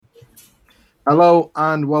Hello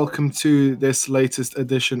and welcome to this latest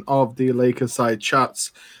edition of the Lakers Side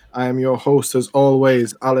Chats. I am your host, as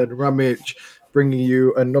always, Alan Ramich, bringing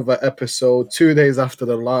you another episode 2 days after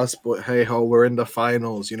the last. But hey ho, we're in the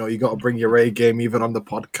finals. You got to bring your A game even on the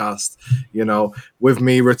podcast. With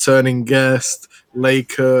me, returning guest,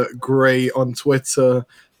 Laker Gray on Twitter,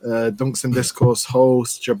 Dunks and Discourse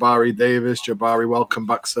host, Jabari Davis. Jabari, welcome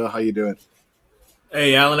back, sir. How you doing?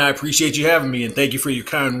 Hey, Alan, I appreciate you having me, and thank you for your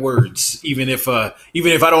kind words. Even if I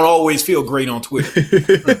don't always feel great on Twitter,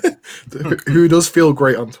 Who does feel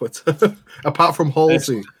great on Twitter, apart from that's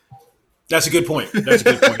Halsey? that's a good point. That's a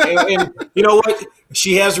good point. And you know what?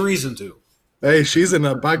 She has reason to. Hey, she's in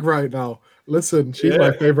a bag right now. Listen, she's my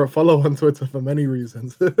Yeah, favorite follow on Twitter for many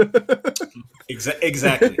reasons. exactly.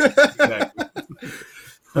 Exactly.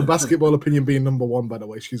 Her basketball opinion being number one, by the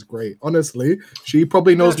way, she's great. Honestly, she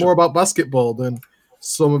probably knows more Natural. about basketball than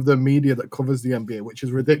some of the media that covers the NBA, which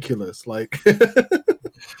is ridiculous. Like,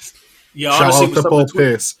 Yeah, shout honestly, out with to some of Paul the Twitter,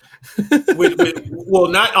 Pierce. well,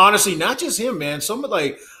 not honestly, not just him, man. Some of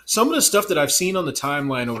the stuff that I've seen on the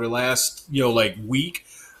timeline over the last like week.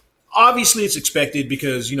 Obviously, it's expected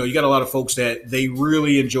because you got a lot of folks that they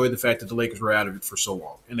really enjoyed the fact that the Lakers were out of it for so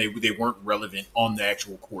long and they weren't relevant on the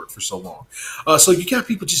actual court for so long. So you got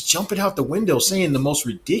people just jumping out the window saying the most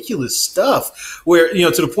ridiculous stuff, where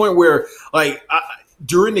to the point where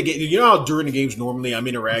during the game, how during the games normally I'm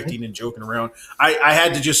interacting and joking around. I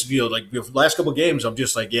had to just like the last couple of games I'm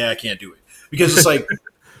just like, yeah, I can't do it because it's like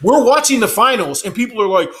we're watching the finals and people are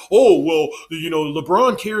like, oh, well,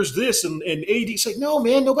 LeBron cares this and AD's like, no,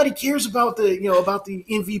 man, nobody cares about the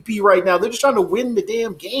MVP right now. They're just trying to win the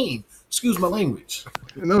damn game. Excuse my language.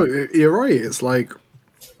 No, you're right. It's like,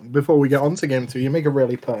 before we get on to game two, you make a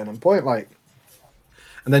really pertinent point. Like,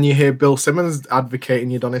 and then you hear Bill Simmons advocating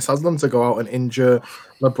Udonis Haslam to go out and injure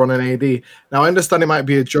LeBron and AD. Now, I understand it might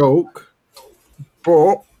be a joke,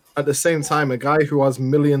 but at the same time, a guy who has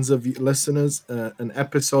millions of listeners, an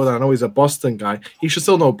episode, and I know he's a Boston guy, he should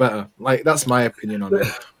still know better. Like, that's my opinion on it.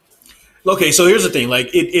 Okay, so here's the thing. Like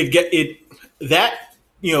it that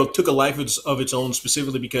took a life of its own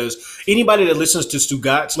specifically because anybody that listens to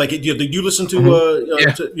Stugatz, like did you listen to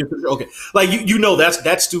Mhm. Yeah, okay, like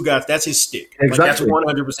that's Stugatz, that's his stick, like that's exactly.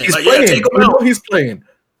 100%. He's Like yeah, playing. take him You know out. he's playing.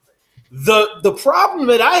 The problem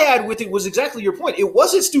that I had with it was exactly your point. It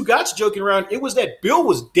wasn't Stugatz joking around. It was that Bill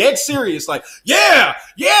was dead serious. Like, yeah,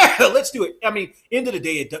 let's do it. I mean, end of the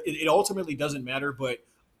day, it ultimately doesn't matter. But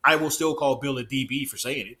I will still call Bill a DB for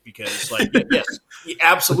saying it because, like, yes, he A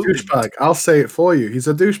absolutely means douchebag. I'll say it for you. He's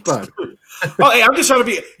a douchebag. it. Oh, hey, I'm just trying to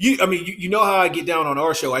be. I mean, you know how I get down on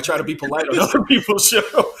our show. I try to be polite on other people's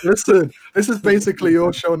show. Listen, this is basically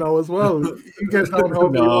your show now as well. You get down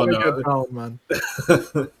however you No, want to get no, down, man.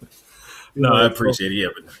 no. I So appreciate it. Yeah,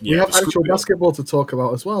 but we yeah, have but screw actual Bill. basketball to talk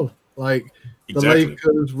about as well. Like the Exactly.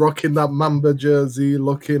 Lakers rocking that Mamba jersey,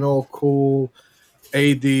 looking all cool.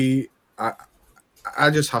 AD, I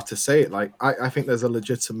just have to say it. Like, I think there's a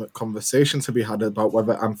legitimate conversation to be had about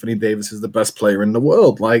whether Anthony Davis is the best player in the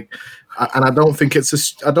world. Like, and I don't think it's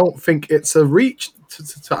a reach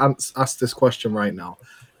to ask this question right now.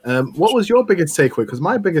 What was your biggest takeaway? Because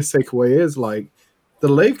my biggest takeaway is like the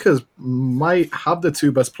Lakers might have the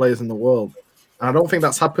two best players in the world, and I don't think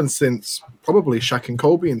that's happened since probably Shaq and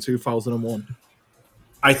Kobe in 2001.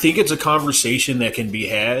 I think it's a conversation that can be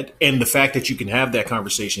had, and the fact that you can have that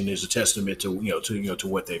conversation is a testament to to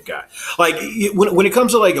what they've got. Like when it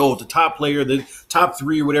comes to like the top player, the top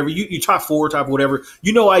three or whatever, you top four, top whatever.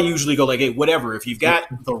 I usually go like, hey, whatever. If you've got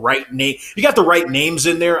the right name, you got the right names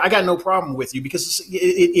in there. I got no problem with you because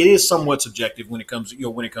it is somewhat subjective when it comes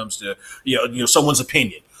to someone's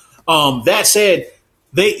opinion. That said,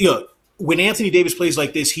 they when Anthony Davis plays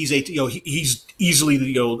like this, he's he's easily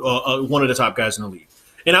one of the top guys in the league.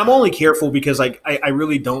 And I'm only careful because like I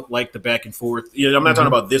really don't like the back and forth. I'm not talking Mhm.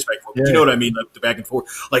 about this back and forth, but you Yeah, know what I mean, like the back and forth.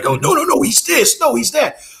 Like, oh no, he's this, no, he's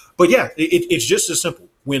that. But yeah, it's just as simple.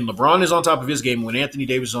 When LeBron is on top of his game, when Anthony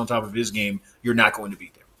Davis is on top of his game, you're not going to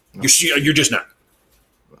beat them. no. You're just not.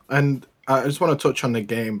 And I just want to touch on the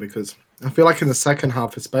game because I feel like in the second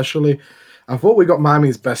half, especially, I thought we got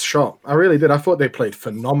Miami's best shot. I really did. I thought they played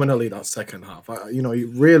phenomenally that second half.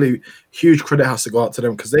 Really huge credit has to go out to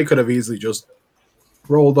them because they could have easily just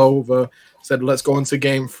rolled over, said, let's go into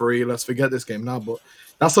game three. Let's forget this game now. But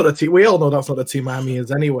that's not the team. We all know that's not the team Miami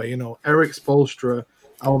is anyway. Eric Spoelstra,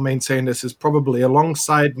 I will maintain this, is probably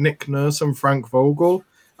alongside Nick Nurse and Frank Vogel.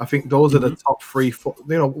 I think those are the Mhm. top three,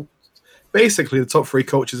 basically the top three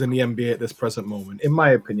coaches in the NBA at this present moment, in my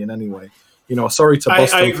opinion, anyway. Sorry to I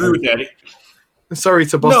Boston agree fans. with that. Sorry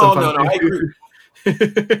to Boston No, fans no, no. I agree.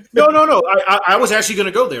 No. I was actually going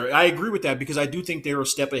to go there. I agree with that because I do think they're a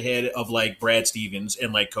step ahead of like Brad Stevens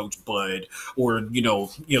and like Coach Bud or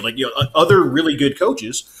other really good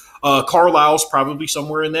coaches. Carlisle's probably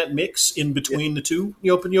somewhere in that mix in between the two,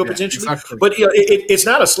 potentially. Exactly. But it's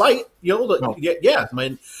not a slight, No. yeah,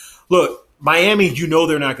 man. Look, Miami,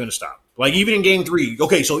 they're not going to stop. Like even in game 3,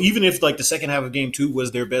 okay, so even if like the second half of game 2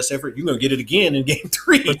 was their best effort, you're gonna get it again in game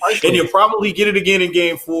 3, Precisely. and you'll probably get it again in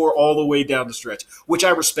game 4, all the way down the stretch, which I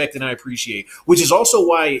respect and I appreciate. Which is also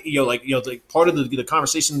why part of the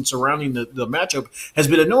conversation surrounding the matchup has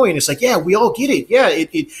been annoying. It's like, yeah, we all get it. Yeah,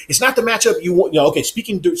 it's not the matchup you want. Okay,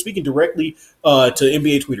 speaking directly to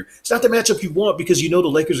NBA Twitter, it's not the matchup you want because the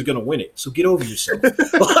Lakers are gonna win it. So get over yourself,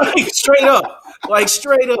 straight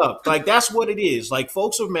up. Like that's what it is. Like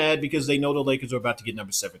folks are mad because they know the Lakers are about to get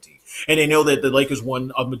number 17. And they know that the Lakers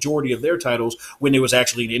won a majority of their titles when there was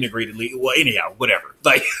actually an integrated league. Well, anyhow, whatever.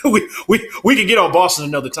 Like we can get on Boston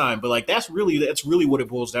another time, but like that's really what it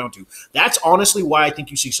boils down to. That's honestly why I think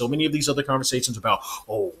you see so many of these other conversations about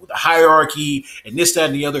the hierarchy and this, that,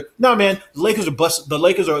 and the other. No, man, the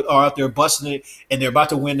Lakers are out there busting it and they're about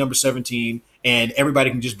to win number 17. And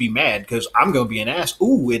everybody can just be mad because I'm going to be an ass,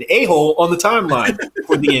 an a-hole on the timeline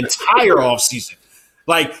for the entire offseason.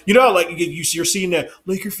 Like, you're seeing that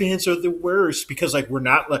Laker fans are the worst because, like, we're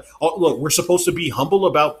not like, look, we're supposed to be humble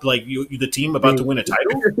about, like, the team about to win a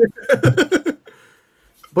title.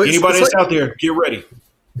 But anybody that's out there, get ready.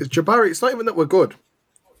 It's Jabari. It's not even that we're good.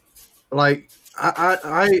 Like,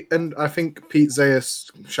 I think Pete Zayas,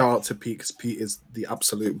 shout out to Pete because Pete is the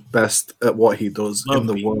absolute best at what he does in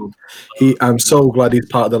the world. I'm so glad he's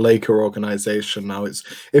part of the Laker organization now.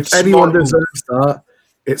 If anyone deserves that,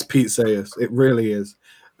 it's Pete Zayas. It really is.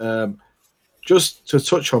 Just to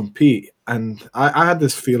touch on Pete, and I had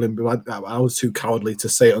this feeling, but I was too cowardly to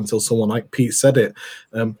say it until someone like Pete said it.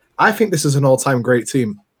 I think this is an all-time great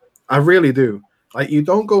team. I really do. Like, you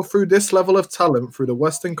don't go through this level of talent through the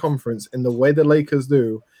Western Conference in the way the Lakers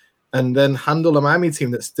do and then handle a Miami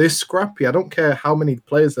team that's this scrappy. I don't care how many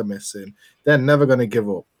players they're missing. They're never going to give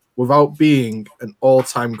up without being an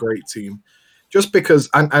all-time great team. Just because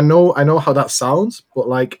I know how that sounds, but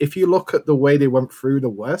like if you look at the way they went through the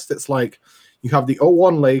West, it's like you have the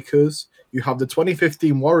 0-1 Lakers, you have the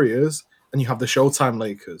 2015 Warriors, and you have the Showtime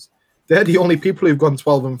Lakers. They're the only people who've gone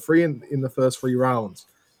 12-3 in the first 3 rounds.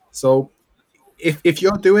 So if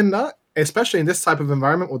you're doing that, especially in this type of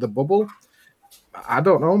environment with a bubble, I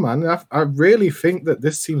don't know, man. I really think that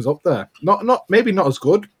this team's up there. Not maybe not as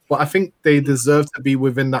good, but I think they deserve to be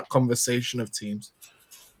within that conversation of teams.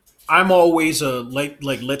 I'm always a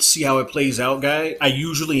let's see how it plays out guy. I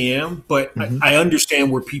usually am, but I understand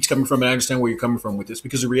where Pete's coming from, and I understand where you're coming from with this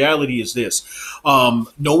because the reality is this: no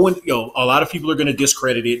one, a lot of people are going to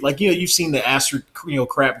discredit it. Like you've seen the asterisk,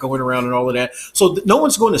 crap going around and all of that. So no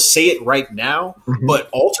one's going to say it right now, but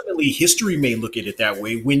ultimately history may look at it that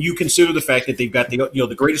way when you consider the fact that they've got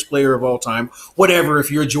the greatest player of all time. Whatever, if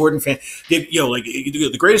you're a Jordan fan,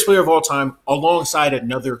 the greatest player of all time alongside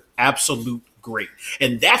another absolute great.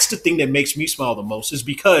 And that's the thing that makes me smile the most is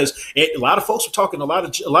because a lot of folks are talking a lot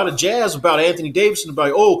of jazz about Anthony Davis and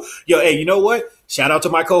about, hey, you know what? Shout out to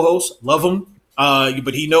my co-host. Love him.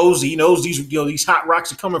 But he knows these hot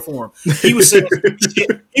rocks are coming for him. He was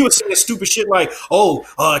saying stupid shit like,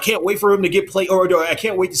 I can't wait for him to get played, or I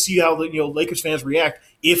can't wait to see how the Lakers fans react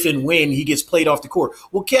if and when he gets played off the court.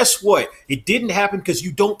 Well, guess what? It didn't happen because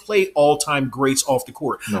you don't play all-time greats off the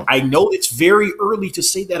court. No. I know it's very early to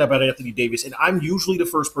say that about Anthony Davis, and I'm usually the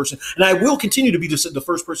first person, and I will continue to be the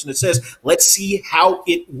first person that says, let's see how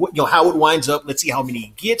it winds up. Let's see how many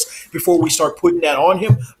he gets before we start putting that on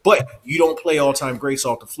him. But you don't play all-time greats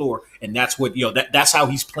off the floor, and that's what that's how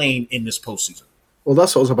he's playing in this postseason. Well,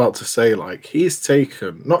 that's what I was about to say. Like, he's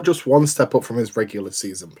taken not just one step up from his regular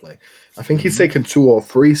season play. I think he's taken 2 or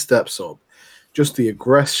 3 steps up. Just the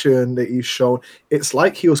aggression that he's shown. It's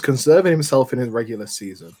like he was conserving himself in his regular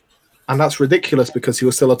season. And that's ridiculous because he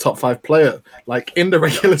was still a top 5 player, like, in the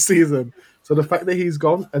regular season. So the fact that he's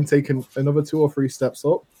gone and taken another 2 or 3 steps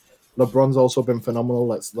up, LeBron's also been phenomenal.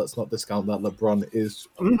 Let's not discount that. LeBron is...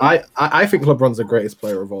 I think LeBron's the greatest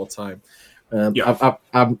player of all time.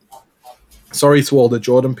 I'm sorry to all the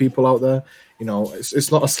Jordan people out there.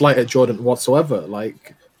 It's not a slight at Jordan whatsoever.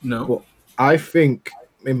 Like, no. But I think,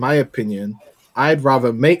 in my opinion, I'd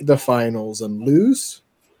rather make the finals and lose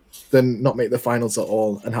than not make the finals at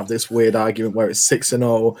all and have this weird argument where it's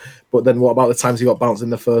 6-0. But then what about the times he got bounced in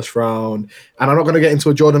the first round? And I'm not going to get into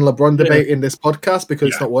a Jordan LeBron debate in this podcast because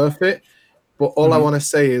it's not worth it. But all I want to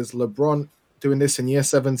say is LeBron doing this in year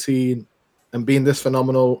 17 and being this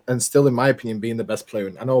phenomenal and still, in my opinion, being the best player.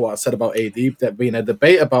 And I know what I said about AD, there being a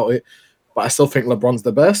debate about it, but I still think LeBron's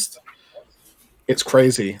the best. It's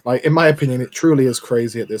crazy. Like, in my opinion, it truly is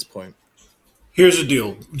crazy at this point. Here's the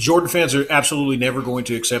deal: Jordan fans are absolutely never going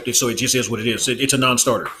to accept it, so it just is what it is. It's a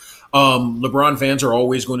non-starter. LeBron fans are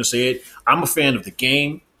always going to say it. I'm a fan of the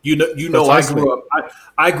game. Precisely.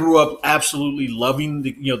 I grew up absolutely loving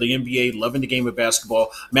the NBA, loving the game of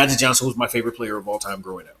basketball. Magic Johnson was my favorite player of all time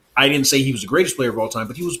growing up. I didn't say he was the greatest player of all time,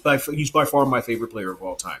 but he's by far my favorite player of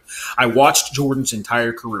all time. I watched Jordan's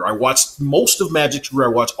entire career. I watched most of Magic's career.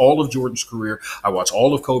 I watched all of Jordan's career. I watched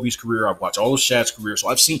all of Kobe's career. I've watched all of Shaq's career. So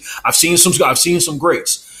I've seen some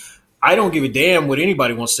greats. I don't give a damn what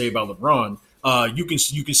anybody wants to say about LeBron. You can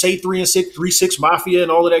say 3-6, 3-6 mafia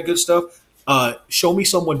and all of that good stuff. Show me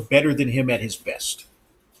someone better than him at his best.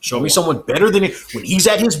 Show me someone better than him when he's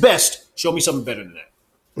at his best. Show me something better than that.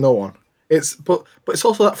 No one. But it's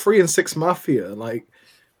also that 3-6 mafia. Like,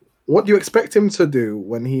 what do you expect him to do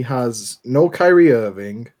when he has no Kyrie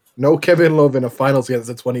Irving, no Kevin Love in a finals against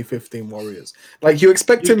the 2015 Warriors? Like, you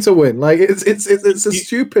expect him to win? Like, it's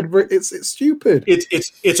stupid. It's stupid.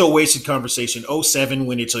 It's a wasted conversation. 07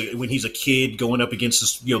 when he's a kid going up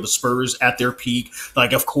against the Spurs at their peak.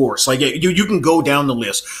 Like, of course, like you can go down the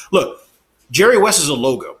list. Look, Jerry West is a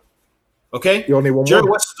logo. Okay, you only won Jerry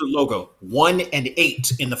one. West is the logo.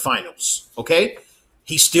 1-8 in the finals. Okay,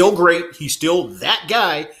 he's still great. He's still that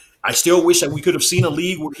guy. I still wish that we could have seen a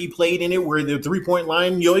league where he played in it, where the 3-point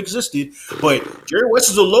line existed. But Jerry West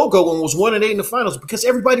is a logo and was 1-8 in the finals because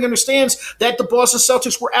everybody understands that the Boston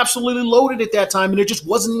Celtics were absolutely loaded at that time, and there just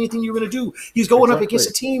wasn't anything you were going to do. He was going up against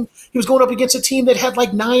a team. He was going up against a team that had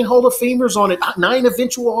like 9 Hall of Famers on it, 9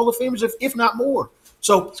 eventual Hall of Famers, if not more.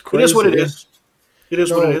 So it is what it is. It is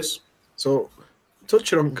what it is. So,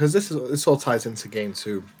 touching on, because this all ties into game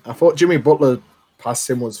 2. I thought Jimmy Butler pass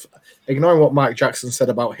him was, ignoring what Mike Jackson said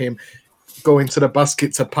about him going to the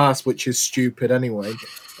basket to pass, which is stupid anyway,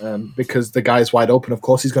 because the guy's wide open. Of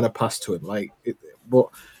course, he's going to pass to him. But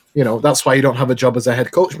that's why you don't have a job as a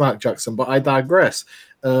head coach, Mike Jackson. But I digress.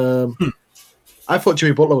 I thought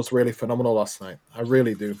Jimmy Butler was really phenomenal last night. I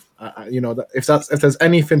really do. If there's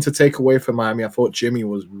anything to take away from Miami, I thought Jimmy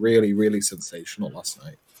was really, really sensational last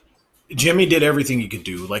night. Jimmy did everything he could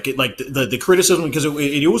do. The criticism, because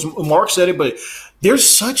it was Mark said it, but there's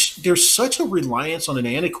such a reliance on an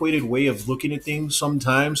antiquated way of looking at things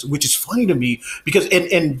sometimes, which is funny to me because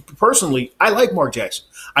and personally, I like Mark Jackson.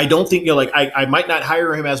 I don't think I might not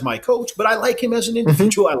hire him as my coach, but I like him as an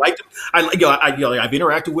individual. I liked him. I've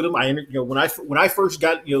interacted with him. When I first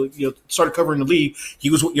got started covering the league, he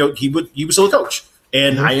was still a coach,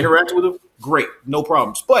 and I interacted with him. Great, no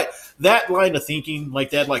problems. But that line of thinking like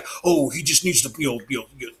that, he just needs to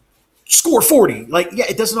score 40.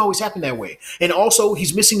 It doesn't always happen that way. And also,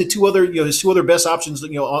 he's missing his two other best options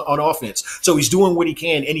on offense. So he's doing what he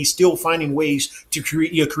can, and he's still finding ways to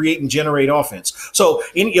create and generate offense. So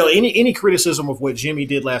any criticism of what Jimmy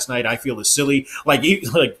did last night, I feel is silly.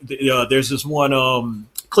 There's this one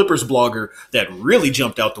Clippers blogger that really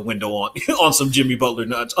jumped out the window on some Jimmy Butler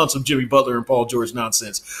and Paul George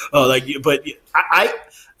nonsense. But I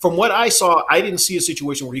from what I saw, I didn't see a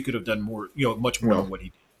situation where he could have done more, much more than what he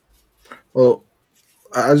did. Well,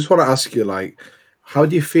 I just want to ask you, how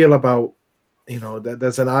do you feel about,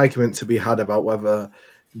 there's an argument to be had about whether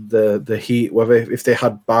the Heat, whether if they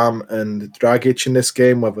had Bam and Dragic in this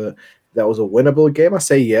game, whether that was a winnable game. I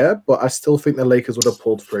say yeah, but I still think the Lakers would have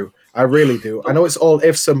pulled through. I really do. I know it's all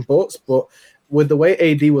ifs and buts, but with the way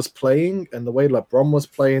AD was playing and the way LeBron was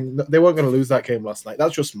playing, they weren't going to lose that game last night.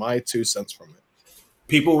 That's just my 2 cents from it.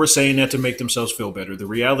 People were saying that to make themselves feel better. The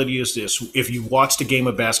reality is this: if you watch the game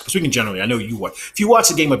of basketball, speaking generally, I know you watch. If you watch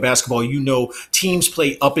the game of basketball, teams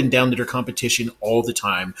play up and down to their competition all the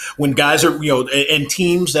time. When guys are, and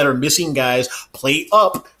teams that are missing guys play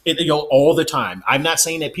up, all the time. I'm not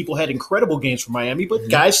saying that people had incredible games for Miami, but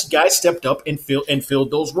guys stepped up and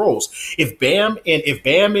filled those roles. If Bam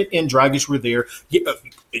and Dragic were there,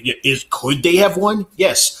 could they have won?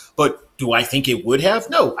 Yes, but do I think it would have?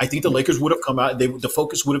 No, I think the Lakers would have come out. The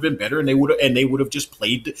focus would have been better, and they would have just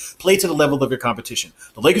played to the level of their competition.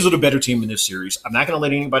 The Lakers are the better team in this series. I'm not going to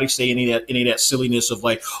let anybody say any of that silliness of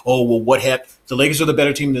what happened. The Lakers are the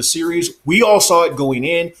better team in this series. We all saw it going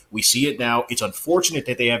in. We see it now. It's unfortunate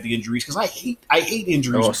that they have the injuries because I hate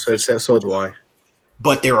injuries. Oh, so do I.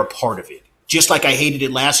 But they're a part of it. Just like I hated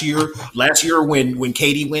it last year. Last year when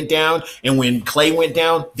KD went down and when Clay went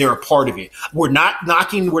down, they're a part of it. We're not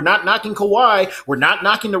knocking Kawhi. We're not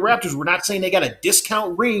knocking the Raptors. We're not saying they got a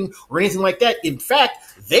discount ring or anything like that. In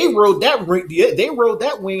fact, they rode that ring. They rode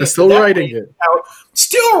that wing. They're still riding it.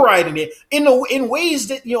 Still riding it in ways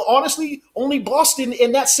that honestly only Boston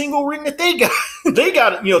and that single ring that they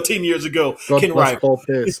got 10 years ago can ride.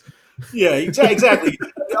 Yeah, exactly.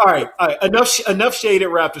 All right. Enough shade at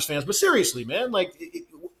Raptors fans, but seriously, man, like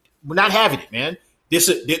we're not having it, man. This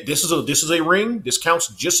is a ring. This counts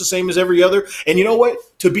just the same as every other. And you know what?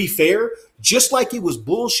 To be fair, just like it was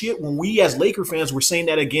bullshit when we as Laker fans were saying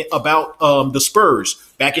that again about the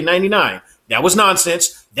Spurs back in '99. That was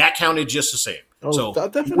nonsense. That counted just the same. Oh, So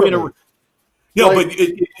that we're in a definitely. no, Like,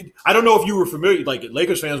 but I don't know if you were familiar. Like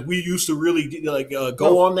Lakers fans, we used to really go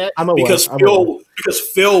no, on that I'm aware. because I'm aware.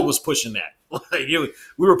 Phil was pushing that.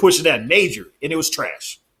 We were pushing that major, and it was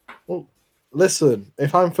trash. Well, listen,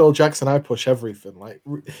 if I'm Phil Jackson, I push everything. Like,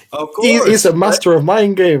 Of he's a course. master of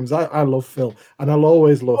mind games. I love Phil, and I'll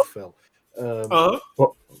always love Phil. Um, Uh huh.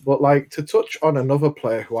 but like to touch on another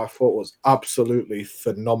player who I thought was absolutely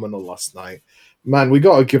phenomenal last night, man, we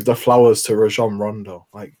got to give the flowers to Rajon Rondo.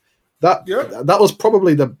 Like that, Yeah. that was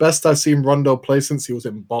probably the best I've seen Rondo play since he was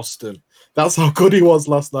in Boston. That's how good he was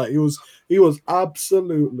last night. He was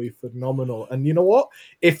absolutely phenomenal. And you know what?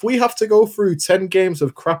 If we have to go through 10 games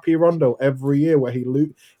of crappy Rondo every year where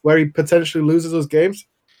he potentially loses those games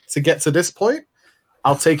to get to this point,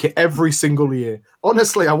 I'll take it every single year.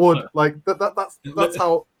 Honestly, I would. Like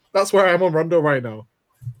that's where I am on Rondo right now.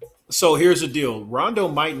 So here's the deal. Rondo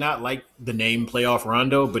might not like the name playoff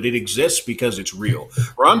Rondo, but it exists because it's real.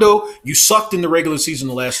 Rondo, you sucked in the regular season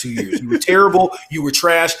the last 2 years. You were terrible. You were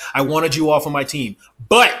trash. I wanted you off of my team.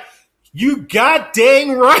 But you got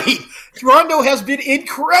dang right. Rondo has been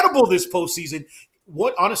incredible this postseason.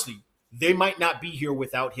 What honestly, they might not be here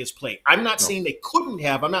without his play. I'm not saying they couldn't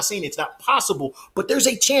have. I'm not saying it's not possible, but there's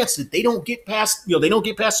a chance that they don't get past, they don't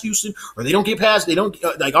get past Houston or they don't get past, they don't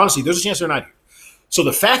like honestly, there's a chance they're not here. So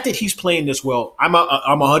the fact that he's playing this well, I'm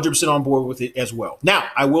 100% on board with it as well. Now,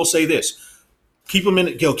 I will say this: keep him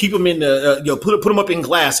in, keep him in the, put him up in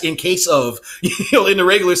glass in case of, in the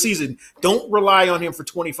regular season. Don't rely on him for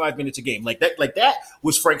 25 minutes a game. Like that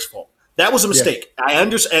was Frank's fault. That was a mistake. Yeah. I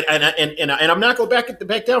understand, and I'm not going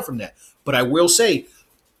back down from that. But I will say,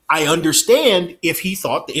 I understand if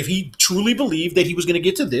he truly believed that he was going to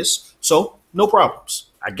get to this. So no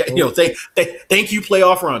problems. I get, thank you,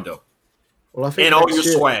 playoff Rondo. Well, I think and all your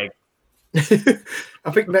swag.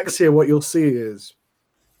 I think next year what you'll see is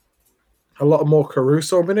a lot more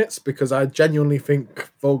Caruso minutes because I genuinely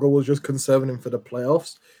think Vogel was just conserving him for the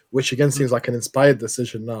playoffs, which again seems like an inspired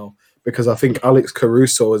decision now because I think Alex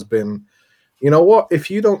Caruso has been, you know what,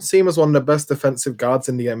 if you don't see him as one of the best defensive guards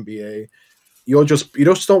in the NBA, you just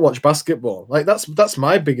don't watch basketball. Like that's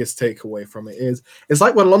my biggest takeaway from it is it's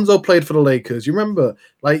like when Lonzo played for the Lakers. You remember,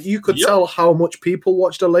 like you could tell how much people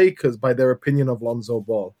watch the Lakers by their opinion of Lonzo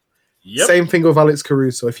Ball. Yep. Same thing with Alex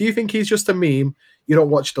Caruso. If you think he's just a meme, you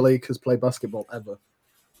don't watch the Lakers play basketball ever.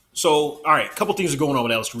 So, all right, a couple things are going on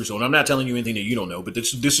with Alex Caruso, and I'm not telling you anything that you don't know, but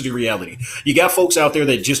this is the reality. You got folks out there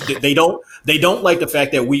that just they don't like the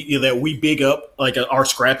fact that we big up like our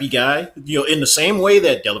scrappy guy, in the same way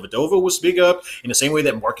that Dellavedova was big up, in the same way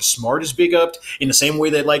that Marcus Smart is big up, in the same way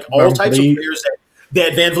that like all types of players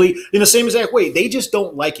that Van Vliet, in the same exact way, they just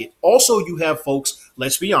don't like it. Also, you have folks,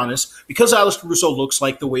 let's be honest, because Alex Caruso looks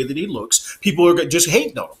like the way that he looks, people are just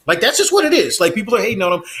hating on him. Like, that's just what it is. Like, people are hating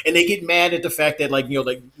on him, and they get mad at the fact that,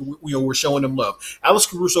 we're showing him love. Alex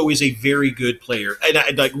Caruso is a very good player.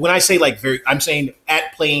 And when I say, I'm saying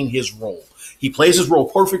at playing his role. He plays his role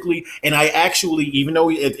perfectly, and I actually, even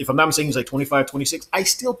though, if I'm not mistaken, he's like 25, 26, I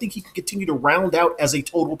still think he can continue to round out as a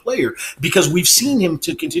total player because we've seen him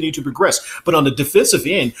to continue to progress. But on the defensive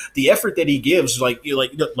end, the effort that he gives, no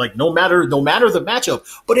matter the matchup,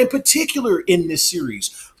 but in particular in this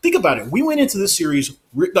series, think about it. We went into this series,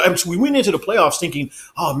 we went into the playoffs thinking,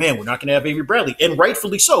 oh man, we're not going to have Avery Bradley, and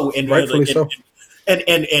rightfully so. And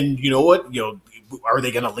you know what? Are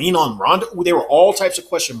they going to lean on Rondo? There were all types of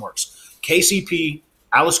question marks. KCP,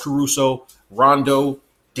 Alex Caruso, Rondo,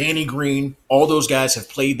 Danny Green, all those guys have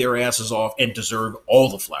played their asses off and deserve all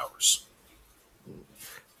the flowers.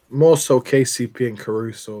 More so KCP and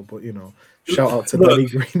Caruso, but shout out to Danny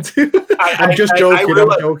Green too. I'm just joking.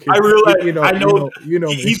 I'm joking. I realize. You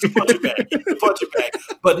know he's a punching bag. He's a punching bag.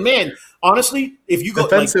 But man, honestly, if you go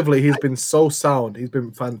defensively, he's been so sound. He's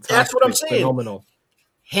been fantastic. That's what I'm saying. Phenomenal.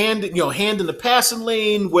 Hand in the passing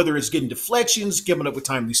lane, whether it's getting deflections, giving up with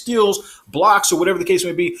timely steals, blocks, or whatever the case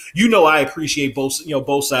may be. I appreciate both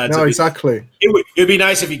sides. No, exactly. It'd be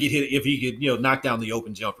nice if he could knock down the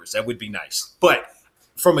open jumpers. That would be nice. But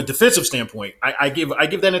from a defensive standpoint, I give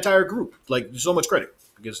that entire group so much credit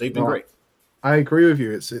because they've been great. I agree with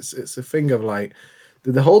you. It's a thing of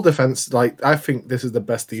the whole defense, like I think this is the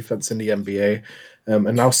best defense in the NBA.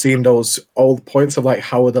 And now seeing those old points of like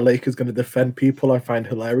how are the Lakers going to defend people, I find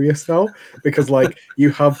hilarious now because like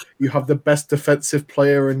you have the best defensive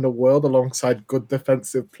player in the world alongside good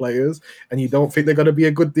defensive players, and you don't think they're going to be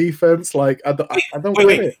a good defense. Like I don't get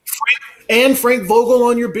Wait. it. And Frank Vogel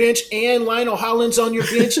on your bench, and Lionel Hollins on your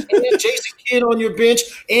bench, and Jason Kidd on your bench,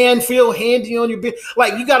 and Phil Handy on your bench.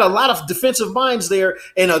 Like you got a lot of defensive minds there,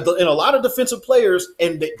 and a lot of defensive players,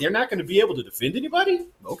 and they're not going to be able to defend anybody.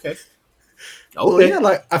 Okay. Well, yeah,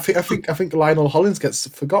 like I think Lionel Hollins gets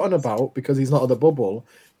forgotten about because he's not on the bubble.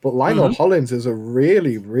 But Lionel Hollins is a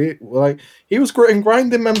really like he was grit and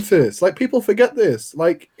grind in Memphis. Like people forget this.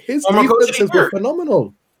 Like his defenses were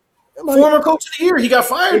phenomenal. Like, former coach of the year. He got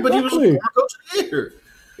fired, exactly. but he was former coach of the year.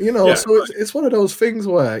 You know, so it's one of those things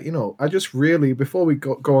where, you know, I just really, before we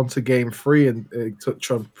go on to game 3 and touch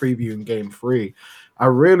on previewing game 3, I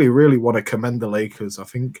really want to commend the Lakers. I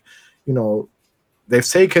think, you know, they've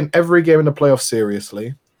taken every game in the playoffs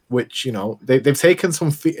seriously, which, you know, they've taken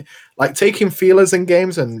some, like taking feelers in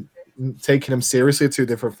games and taking them seriously are two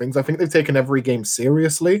different things. I think they've taken every game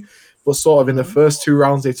seriously, but sort of in the first 2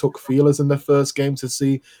 rounds, they took feelers in the first game to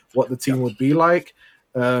see what the team would be like.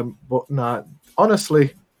 But nah,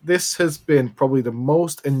 honestly, this has been probably the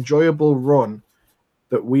most enjoyable run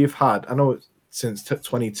that we've had. I know since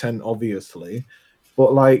 2010, obviously,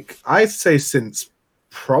 but like I'd say since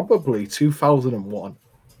probably 2001.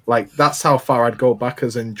 Like that's how far I'd go back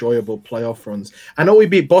as enjoyable playoff runs. I know we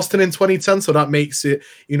beat Boston in 2010, so that makes it,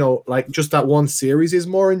 you know, like just that one series is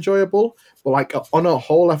more enjoyable. But like on a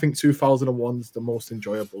whole, I think 2001 is the most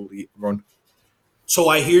enjoyable run. So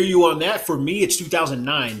I hear you on that. For me, it's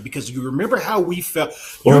 2009 because you remember how we felt.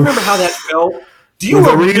 You remember how that felt? Do you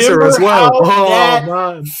remember as well? How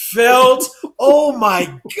that felt? Oh my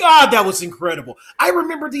God, that was incredible. I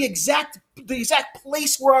remember the exact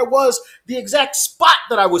place where I was, the exact spot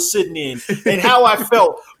that I was sitting in, and how I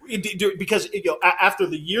felt. Because after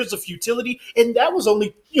the years of futility, and that was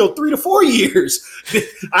only 3 to 4 years.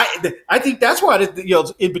 I think that's why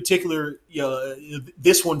in particular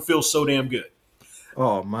this one feels so damn good.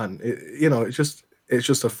 Oh man, it's just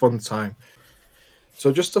a fun time.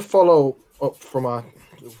 So just to follow up from what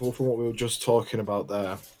we were just talking about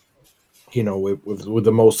there, you know, with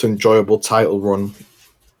the most enjoyable title run,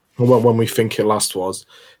 when we think it last was,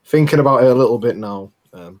 thinking about it a little bit now,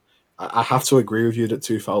 I have to agree with you that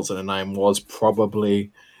 2009 was probably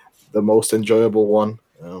the most enjoyable one.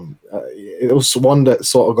 It was one that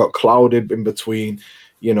sort of got clouded in between,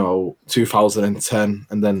 2010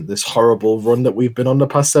 and then this horrible run that we've been on the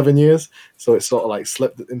past 7 years. So it sort of like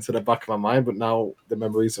slipped into the back of my mind, but now the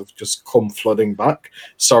memories have just come flooding back.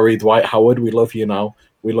 Sorry, Dwight Howard, we love you now.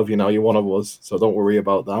 We love you now. You're one of us, so don't worry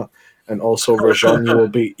about that. And also, Rajon,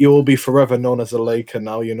 you will be forever known as a Laker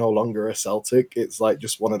now. You're no longer a Celtic. It's like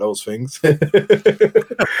just one of those things. But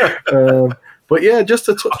yeah, just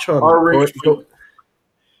to touch on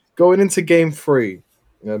going into game 3.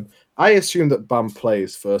 I assume that Bam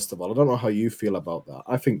plays, first of all. I don't know how you feel about that.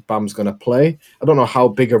 I think Bam's going to play. I don't know how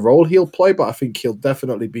big a role he'll play, but I think he'll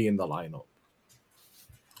definitely be in the lineup.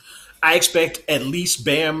 I expect at least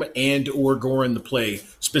Bam and or Goran to play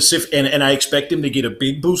specific, and I expect him to get a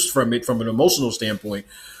big boost from it from an emotional standpoint.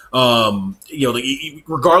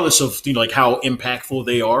 Regardless of like how impactful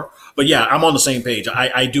they are. But yeah, I'm on the same page.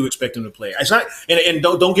 I do expect them to play. It's not, and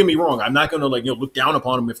don't get me wrong. I'm not going to look down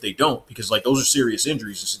upon them if they don't, because like those are serious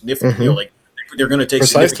injuries, significant. Mm-hmm. They're going to take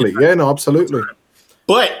precisely. Yeah, no, absolutely.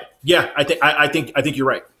 But yeah, I think you're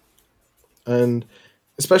right. And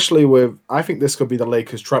especially I think this could be the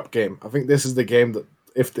Lakers' trap game. I think this is the game that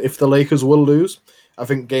if the Lakers will lose, I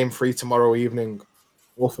think game 3 tomorrow evening,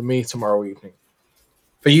 well, for me tomorrow evening.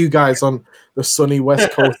 For you guys on the sunny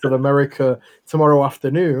west coast of America tomorrow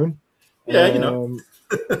afternoon, I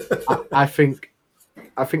think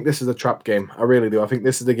this is a trap game. I really do. I think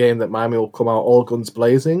this is the game that Miami will come out all guns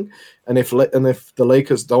blazing, and if the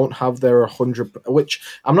Lakers don't have their 100, which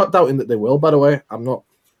I'm not doubting that they will. By the way, I'm not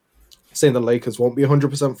saying the Lakers won't be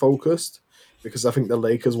 100% focused, because I think the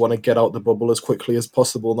Lakers want to get out the bubble as quickly as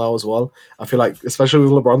possible now as well. I feel like, especially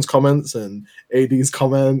with LeBron's comments and AD's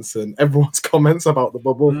comments and everyone's comments about the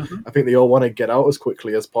bubble, I think they all want to get out as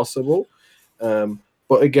quickly as possible.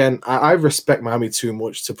 But again, I respect Miami too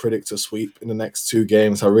much to predict a sweep in the next 2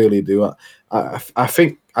 games. I really do. I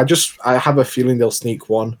think I have a feeling they'll sneak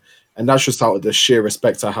one. And that's just out of the sheer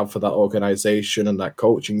respect I have for that organization and that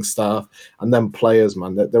coaching staff and them players,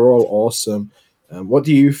 man. They're all awesome. What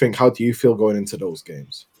do you think? How do you feel going into those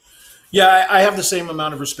games? Yeah, I have the same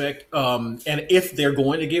amount of respect. And if they're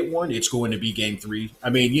going to get one, it's going to be Game 3. I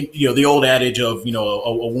mean, the old adage of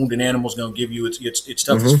a wounded animal is going to give you its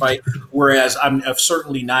toughest Hmm. fight. Whereas I'm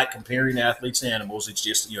certainly not comparing athletes to animals. It's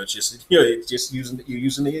just using you're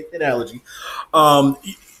using the analogy. Um,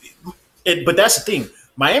 but that's the thing.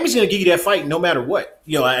 Miami's going to give you that fight no matter what.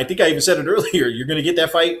 I think I even said it earlier. You're going to get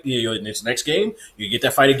that fight. In this next game, you get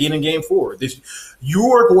that fight again in Game 4.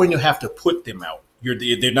 You are going to have to put them out.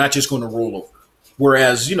 They're not just going to roll over.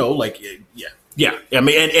 Whereas, yeah. I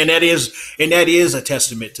mean, and that is a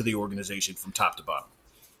testament to the organization from top to bottom.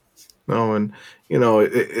 No, and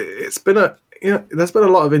it's been there's been a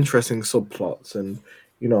lot of interesting subplots, and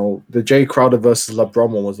the Jay Crowder versus LeBron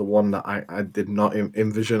one was the one that I did not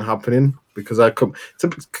envision happening, because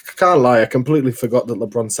can't lie, I completely forgot that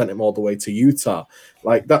LeBron sent him all the way to Utah.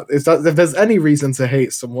 Like, that if there's any reason to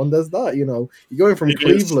hate someone, there's that. You're going from It is.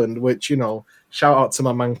 Cleveland, which shout out to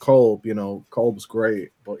my man Kolb. Kolb's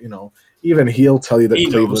great, but even he'll tell you that He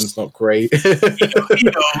knows. Cleveland's not great. He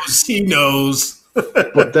knows. He knows.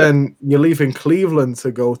 But then you're leaving Cleveland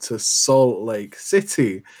to go to Salt Lake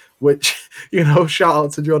City, which, shout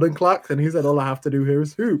out to Jordan Clarkson. He said, all I have to do here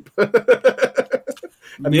is hoop.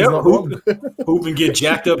 And he's Yep. not wrong. Who can get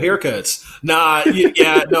jacked up haircuts? Nah.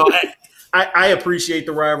 Yeah. No. I appreciate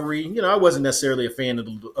the rivalry. I wasn't necessarily a fan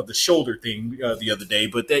of the shoulder thing the other day,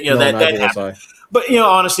 but that No, that neither was happened. I. But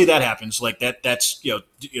honestly, that happens. Like that. That's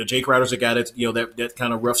Jay Crowder's a guy that that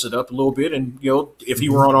kind of roughs it up a little bit. And if he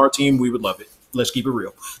were on our team, we would love it. Let's keep it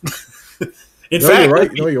real. In No, fact, you're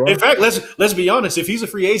right. No, you in are. fact, let's be honest. If he's a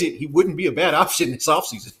free agent, he wouldn't be a bad option this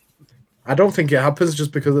offseason. I don't think it happens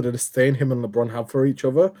just because of the disdain him and LeBron have for each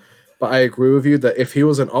other. But I agree with you that if he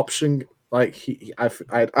was an option, like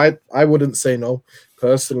I wouldn't say no.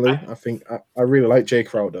 Personally, I think I really like Jay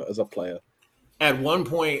Crowder as a player. At one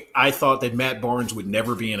point, I thought that Matt Barnes would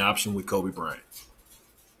never be an option with Kobe Bryant.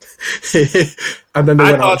 And then they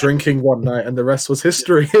I went out thought, drinking one night, and the rest was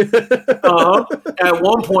history. at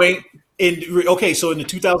one point, so in the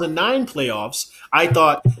 2009 playoffs, I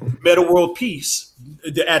thought Meta World Peace.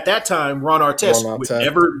 At that time, Ron Artest Ron would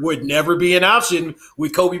Artest. never be an option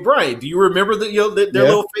with Kobe Bryant. Do you remember their Yeah,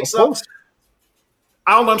 little of face up? course.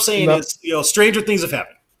 All I'm saying No. is, stranger things have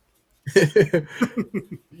happened.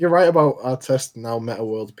 You're right about Artest now meta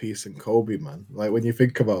world peace and Kobe, man. Like, when you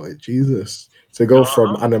think about it, Jesus. To go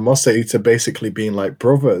from Uh-huh. animosity to basically being like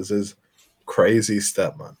brothers is crazy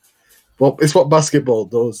step, man. Well, it's what basketball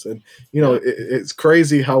does. And Yeah. it's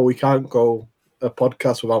crazy how we can't go a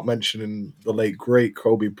podcast without mentioning the late great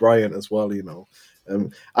Kobe Bryant as well.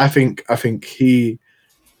 I think he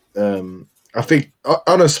I think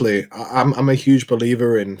honestly, I'm a huge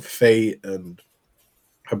believer in fate and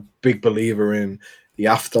a big believer in the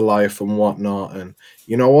afterlife and whatnot. And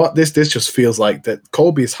you know what? This just feels like that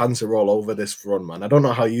Kobe's hands are all over this run, man. I don't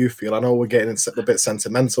know how you feel. I know we're getting a bit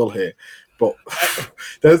sentimental here, but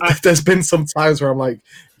there's been some times where I'm like,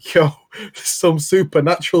 yo, some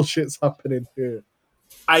supernatural shit's happening here.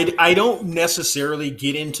 I don't necessarily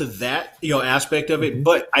get into that aspect of it, Mhm.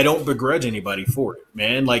 but I don't begrudge anybody for it,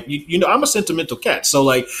 man. Like I'm a sentimental cat, so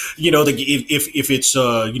like if it's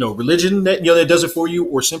religion that does it for you,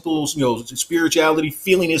 or simple spirituality,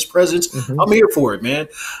 feeling His presence, Mhm. I'm here for it, man.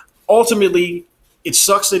 Ultimately, it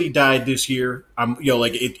sucks that he died this year. I'm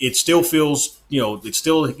like it still feels it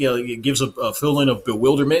still it gives a feeling of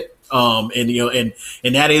bewilderment.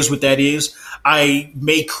 And that is what that is. I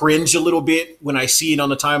may cringe a little bit when I see it on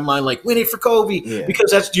the timeline, like win it for Kobe, Yeah.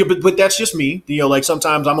 because but that's just me. Like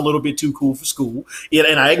sometimes I'm a little bit too cool for school,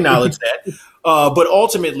 and I acknowledge that. But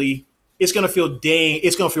ultimately, it's gonna feel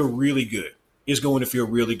really good. It's going to feel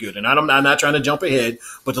really good, and I'm not trying to jump ahead,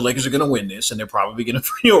 but the Lakers are going to win this, and they're probably going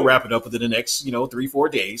to wrap it up within the next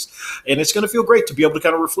 3-4 days, and it's going to feel great to be able to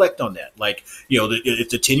kind of reflect on that. Like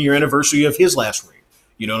it's the 10-year anniversary of his last ring.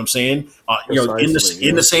 You know what I'm saying? Precisely, In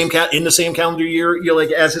yeah. the same calendar year,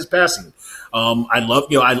 like as his passing. I love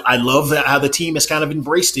I love how the team has kind of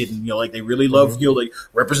embraced it, and like they really love Mhm. like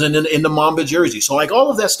representing in the Mamba jersey. So like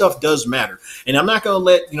all of that stuff does matter, and I'm not going to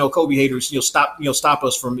let Kobe haters stop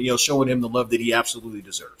us from showing him the love that he absolutely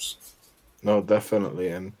deserves. No, definitely.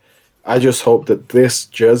 And I just hope that this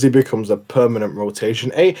jersey becomes a permanent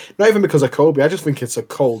rotation. Not even because of Kobe. I just think it's a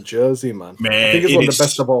cold jersey, man. I Man, think it's one of the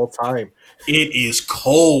best of all time. it is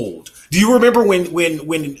cold. Do you remember when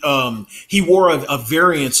he wore a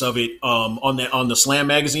variance of it on the Slam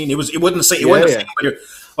magazine? It wasn't the same. It Yeah, wasn't the yeah. same.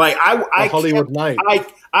 Like The Hollywood Night.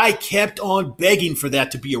 I kept on begging for that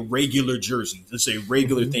to be a regular jersey. It's a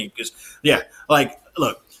regular Mhm. thing because like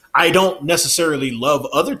look, I don't necessarily love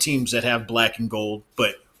other teams that have black and gold,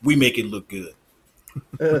 but we make it look good.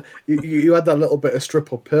 You had that little bit of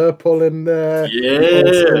strip of purple in there, the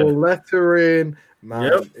old Yeah. school lettering. Yep.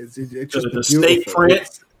 Man, it's just The snake beautiful.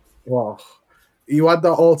 print. Wow. You had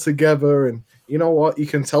that all together, and you know what? You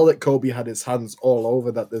can tell that Kobe had his hands all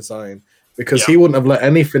over that design because Yeah. he wouldn't have let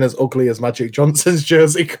anything as ugly as Magic Johnson's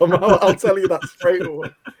jersey come out. I'll tell you that straight away.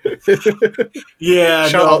 Yeah.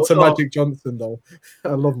 Shout out No. to Magic Johnson, though. I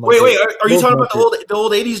love Wait. Magic. Are you Love talking about Magic. the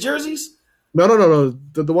old '80s jerseys? No.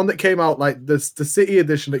 The one that came out like this, the City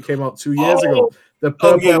edition that came out 2 years ago. Oh. The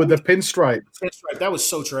Oh purple yeah. with the pinstripe. That's right. That was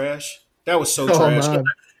so trash. That was so Oh trash. man.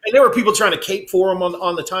 And there were people trying to cape for them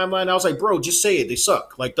on the timeline. I was like, bro, just say it. They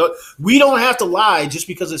suck. Like we don't have to lie just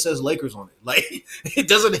because it says Lakers on it. Like it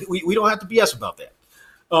doesn't. We don't have to BS about that.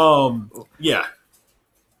 Yeah.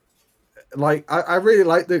 Like I really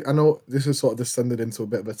like the. I know this is sort of descended into a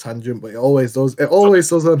bit of a tangent, but it always does. It always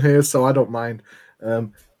does on here, so I don't mind.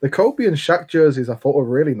 The Kobe and Shaq jerseys I thought were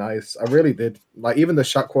really nice. I really did. Like even the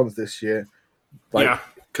Shaq ones this year, like Yeah.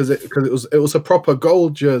 because it was a proper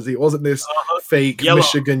gold jersey. It wasn't this fake Yellow.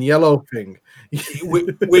 Michigan yellow thing.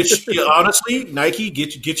 Which honestly, Nike,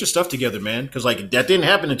 get your stuff together, man. Because like that didn't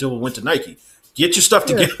happen until we went to Nike. Get your stuff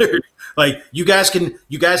Yeah. together. Like you guys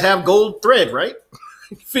have gold thread, right?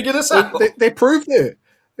 Figure this out. They proved it.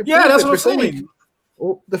 They Yeah, proved that's it what I'm before saying.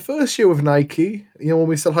 well, the first year with Nike, when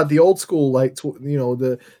we still had the old school, like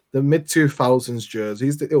the mid 2000s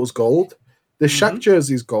jerseys, it was gold. The Shaq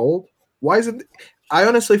jersey's gold. Why isn't? I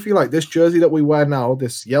honestly feel like this jersey that we wear now,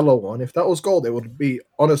 this yellow one, if that was gold, it would be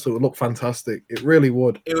honestly, it would look fantastic. It really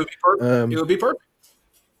would. It would be perfect. It would be perfect.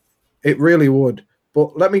 It really would.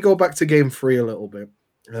 But let me go back to game 3 a little bit.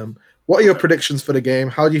 What are your predictions for the game?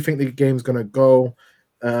 How do you think the game's going to go?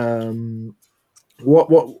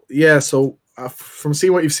 Yeah, so from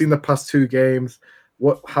seeing what you've seen the past 2 games,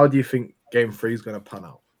 how do you think game 3 is going to pan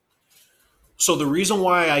out? So the reason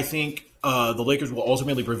why I think the Lakers will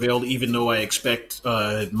ultimately prevail, even though I expect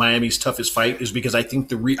Miami's toughest fight, is because I think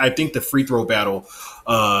the free throw battle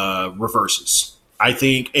reverses. I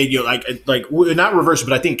think like not reverse,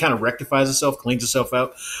 but I think it kind of rectifies itself, cleans itself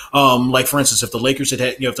out. Like for instance, if the Lakers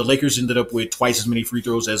if the Lakers ended up with twice as many free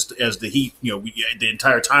throws as the Heat, the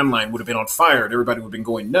entire timeline would have been on fire and everybody would have been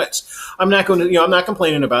going nuts. I'm not going to, I'm not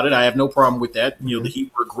complaining about it. I have no problem with that. The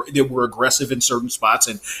Heat were aggressive in certain spots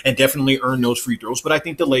and definitely earned those free throws. But I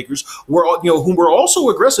think the Lakers were, whom were also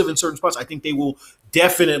aggressive in certain spots. I think they will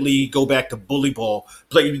definitely go back to bully ball,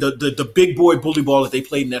 play the big boy bully ball that they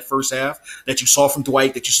played in that first half that you saw from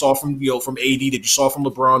Dwight, that you saw from from AD, that you saw from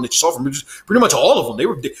LeBron, that you saw from just pretty much all of them.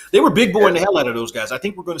 They were big boying the hell out of those guys. I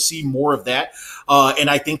think we're going to see more of that, and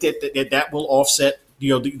I think that will offset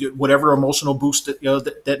whatever emotional boost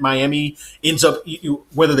that Miami ends up,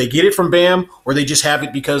 whether they get it from Bam or they just have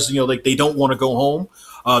it because like they don't want to go home.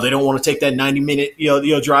 They don't want to take that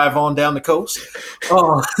 90-minute drive on down the coast.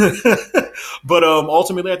 But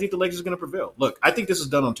ultimately, I think the Lakers are going to prevail. Look, I think this is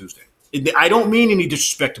done on Tuesday. I don't mean any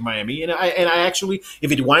disrespect to Miami, and I actually,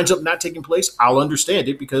 if it winds up not taking place, I'll understand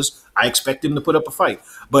it because I expect them to put up a fight.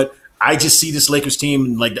 But I just see this Lakers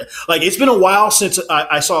team like that. Like it's been a while since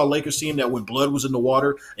I saw a Lakers team that when blood was in the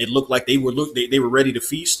water, it looked like they were ready to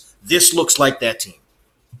feast. This looks like that team.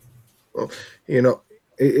 Well,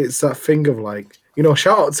 it's that thing of like,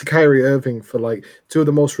 shout out to Kyrie Irving for like 2 of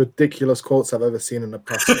the most ridiculous quotes I've ever seen in the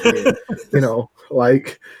past year.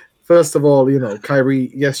 Like, first of all,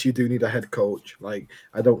 Kyrie, yes, you do need a head coach. Like,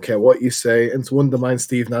 I don't care what you say. And to undermine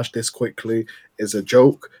Steve Nash this quickly is a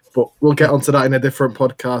joke, but we'll get onto that in a different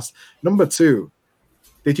podcast. Number 2,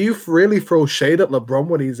 did you really throw shade at LeBron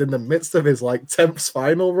when he's in the midst of his like 10th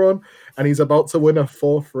final run and he's about to win a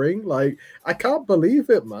 4th ring? Like, I can't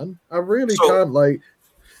believe it, man. I really can't. Like,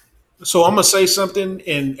 so I'm gonna say something,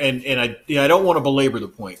 and I don't want to belabor the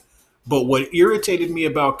point, but what irritated me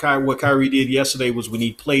about what Kyrie did yesterday was when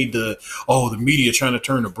he played the media trying to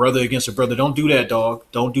turn a brother against a brother. Don't do that, dog.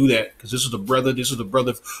 Don't do that because this is the brother. This is the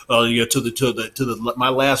brother to my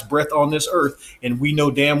last breath on this earth, and we know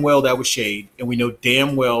damn well that was shade, and we know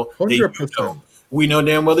damn well 100%. We know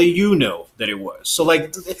damn well that that it was. So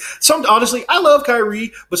like, honestly, I love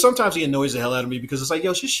Kyrie, but sometimes he annoys the hell out of me because it's like,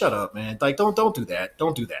 yo, just shut up, man. Like, don't do that.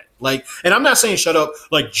 Don't do that. Like, and I'm not saying shut up,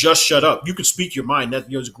 like just shut up. You can speak your mind.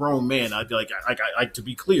 That as a grown man, I'd be like, to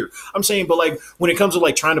be clear. I'm saying, but like when it comes to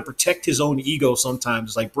like trying to protect his own ego, sometimes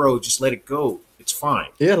it's like, bro, just let it go. It's fine.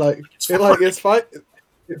 Yeah, it's fine.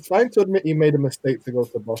 It's fine to admit you made a mistake to go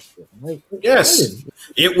to Boston. Like, yes, fine.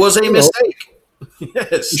 It was a mistake.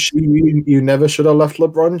 Yes, you never should have left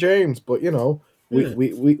LeBron James, but we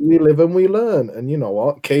live and we learn, and you know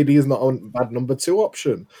what? KD is not a bad number 2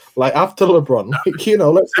 option. Like after LeBron, like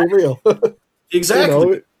let's be real.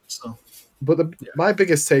 Exactly. So But my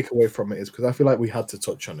biggest takeaway from it is because I feel like we had to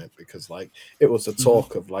touch on it because like it was the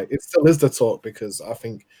talk of like it still is the talk because I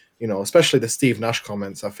think especially the Steve Nash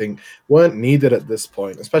comments I think weren't needed at this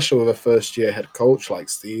point, especially with a first year head coach like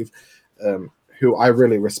Steve, who I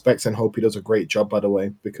really respect and hope he does a great job by the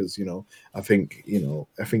way because I think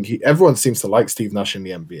everyone seems to like Steve Nash in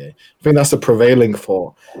the NBA. I think that's the prevailing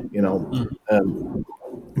thought,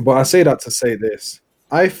 but I say that to say this.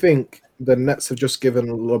 I think the Nets have just given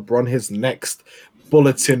LeBron his next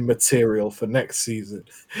bulletin material for next season.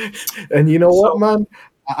 And you know what, man?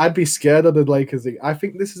 I'd be scared of the Lakers. I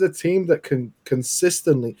think this is a team that can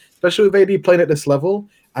consistently, especially with AD playing at this level,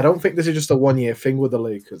 I don't think this is just a one-year thing with the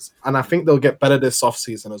Lakers. And I think they'll get better this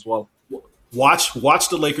offseason as well. Watch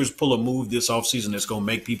the Lakers pull a move this offseason that's going to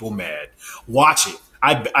make people mad. Watch it.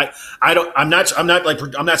 I'm not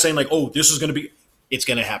saying like, oh, this is going to be, it's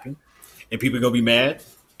going to happen and people are going to be mad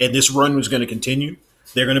and this run was going to continue.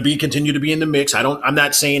 They're going to continue to be in the mix. I'm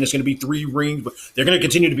not saying it's going to be 3 rings, but they're going to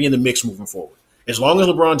continue to be in the mix moving forward. As long as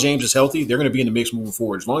LeBron James is healthy, they're going to be in the mix moving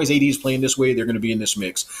forward. As long as AD is playing this way, they're going to be in this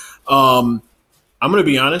mix. I'm going to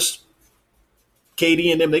be honest.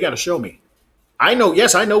 KD and them, they got to show me. I know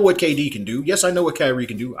what KD can do. Yes, I know what Kyrie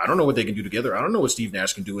can do. I don't know what they can do together. I don't know what Steve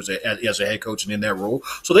Nash can do as a head coach and in that role.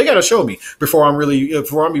 So they got to show me before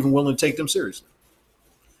I'm even willing to take them seriously.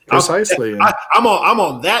 Precisely. I'm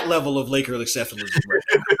on that level of Laker acceptability.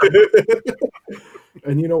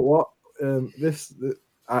 And you know what?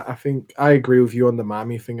 I think I agree with you on the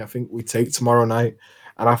Miami thing. I think we take tomorrow night,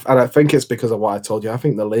 and I think it's because of what I told you. I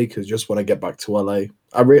think the Lakers just want to get back to LA.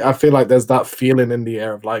 I feel like there's that feeling in the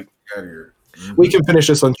air of like, we can finish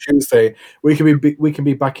this on Tuesday. We can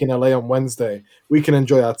be back in LA on Wednesday. We can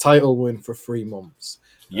enjoy our title win for 3 months.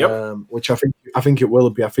 Yep. Which I think it will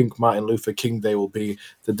be. I think Martin Luther King Day will be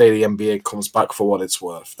the day the NBA comes back for what it's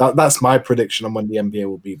worth. That's my prediction on when the NBA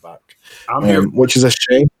will be back. I'm here, which is a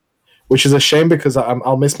shame. Which is a shame because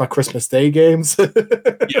I'll miss my Christmas Day games.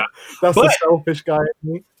 Yeah, that's the selfish guy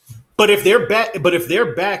in me. But if they're back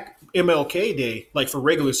MLK Day, like for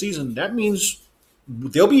regular season, that means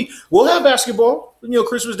we'll have basketball.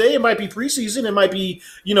 Christmas Day. It might be preseason. It might be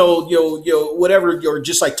whatever. Or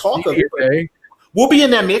just like talk of it. We'll be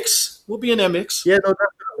in that mix. Yeah, no,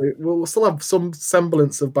 definitely. We'll still have some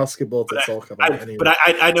semblance of basketball to talk about. Anyway. But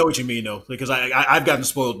I know what you mean though, because I've gotten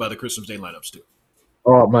spoiled by the Christmas Day lineups too.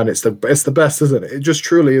 Oh man, it's the best, isn't it? It just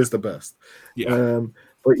truly is the best. Yeah.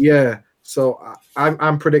 But yeah, so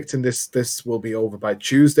I'm predicting this will be over by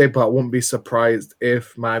Tuesday, but I wouldn't be surprised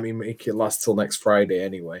if Miami make it last till next Friday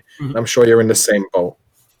anyway. Mm-hmm. I'm sure you're in the same boat.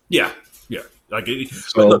 Yeah. Like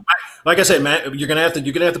I said, Matt, you're gonna have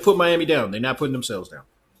to put Miami down. They're not putting themselves down.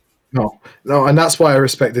 No, and that's why I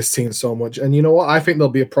respect this team so much. And you know what? I think there'll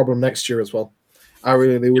be a problem next year as well. I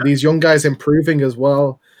really do. With these young guys improving as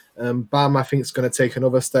well. Bam, I think it's going to take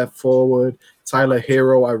another step forward. Tyler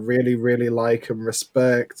Hero, I really, really like and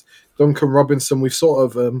respect. Duncan Robinson, we've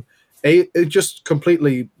sort of it just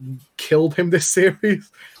completely killed him this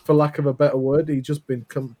series, for lack of a better word. He's just been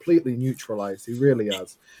completely neutralized. He really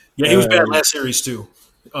has. Yeah, he was bad last series too.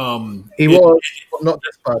 He was, but not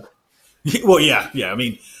this bad. Well, yeah. I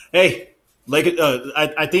mean, hey. Like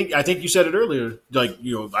I think you said it earlier. Like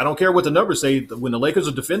I don't care what the numbers say. When the Lakers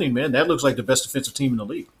are defending, man, that looks like the best defensive team in the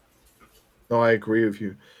league. No, I agree with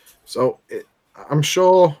you. So I'm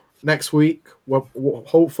sure next week,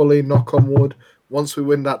 hopefully, knock on wood, once we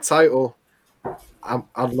win that title,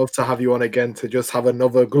 I'd love to have you on again to just have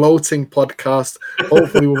another gloating podcast.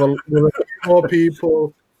 Hopefully, with a few more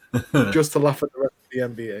people, just to laugh at the rest of the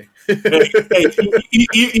NBA.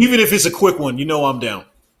 Even if it's a quick one, I'm down.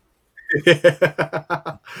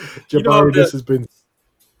 Jabari, this has been.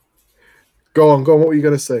 Go on. What were you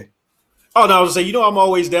going to say? Oh no, I was going to say, I'm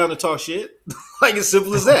always down to talk shit. Like as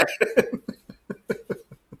simple as that.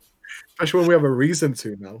 Especially when we have a reason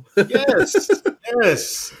to now.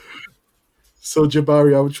 Yes. So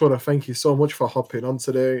Jabari, I just want to thank you so much for hopping on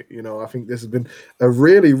today. I think this has been a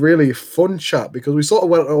really, really fun chat because we sort of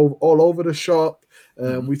went all over the shop.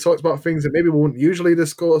 We talked about things that maybe we wouldn't usually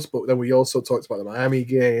discuss, but then we also talked about the Miami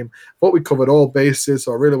game. But we covered all bases,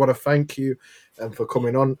 so I really want to thank you for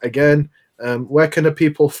coming on again. Where can the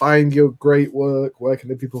people find your great work? Where can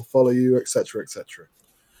the people follow you, etc., etc.?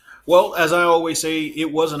 Well, as I always say,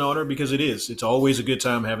 it was an honor because it is. It's always a good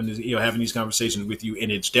time having these conversations with you,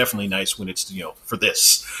 and it's definitely nice when it's for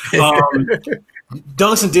this.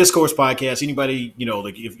 Dunks and Discourse podcast. Anybody,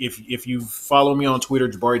 like if you follow me on Twitter,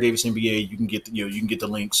 Jabari Davis NBA, you can get the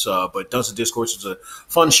links. But Dunks and Discourse is a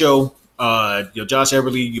fun show. Josh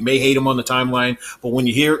Everly, you may hate him on the timeline, but when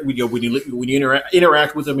you hear when you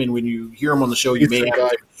interact with him and when you hear him on the show, you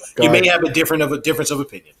may have a difference of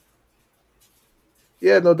opinion.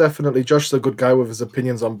 Yeah, no, definitely. Josh's a good guy with his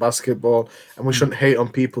opinions on basketball, and we Mm, shouldn't hate on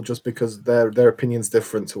people just because their opinions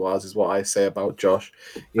different to ours. Is what I say about Josh.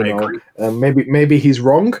 You I know, agree. maybe he's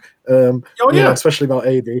wrong. Oh You know, yeah, especially about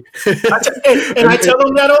AD. and I tell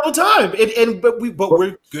them that all the time. But But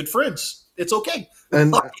we're good friends. It's okay.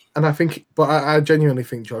 and and I think, but I genuinely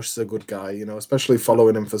think Josh is a good guy. You know, especially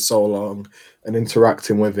following him for so long and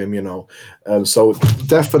interacting with him. You know, so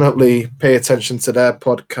definitely pay attention to their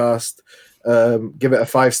podcast. Give it a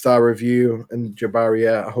 5-star review. And Jabari,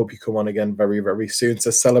 yeah, I hope you come on again very, very soon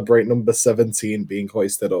to celebrate number 17 being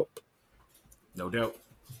hoisted up. No doubt.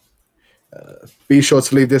 Be sure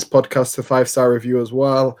to leave this podcast a 5-star review as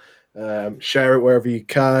well. Share it wherever you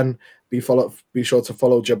can. Be sure to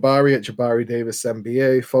follow Jabari at Jabari Davis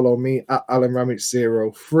NBA. Follow me at Alan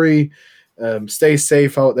Ramage03. Stay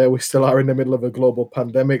safe out there. We still are in the middle of a global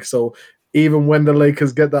pandemic, so even when the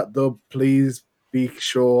Lakers get that dub, please be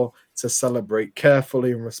sure to celebrate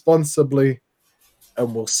carefully and responsibly.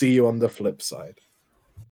 And we'll see you on the flip side.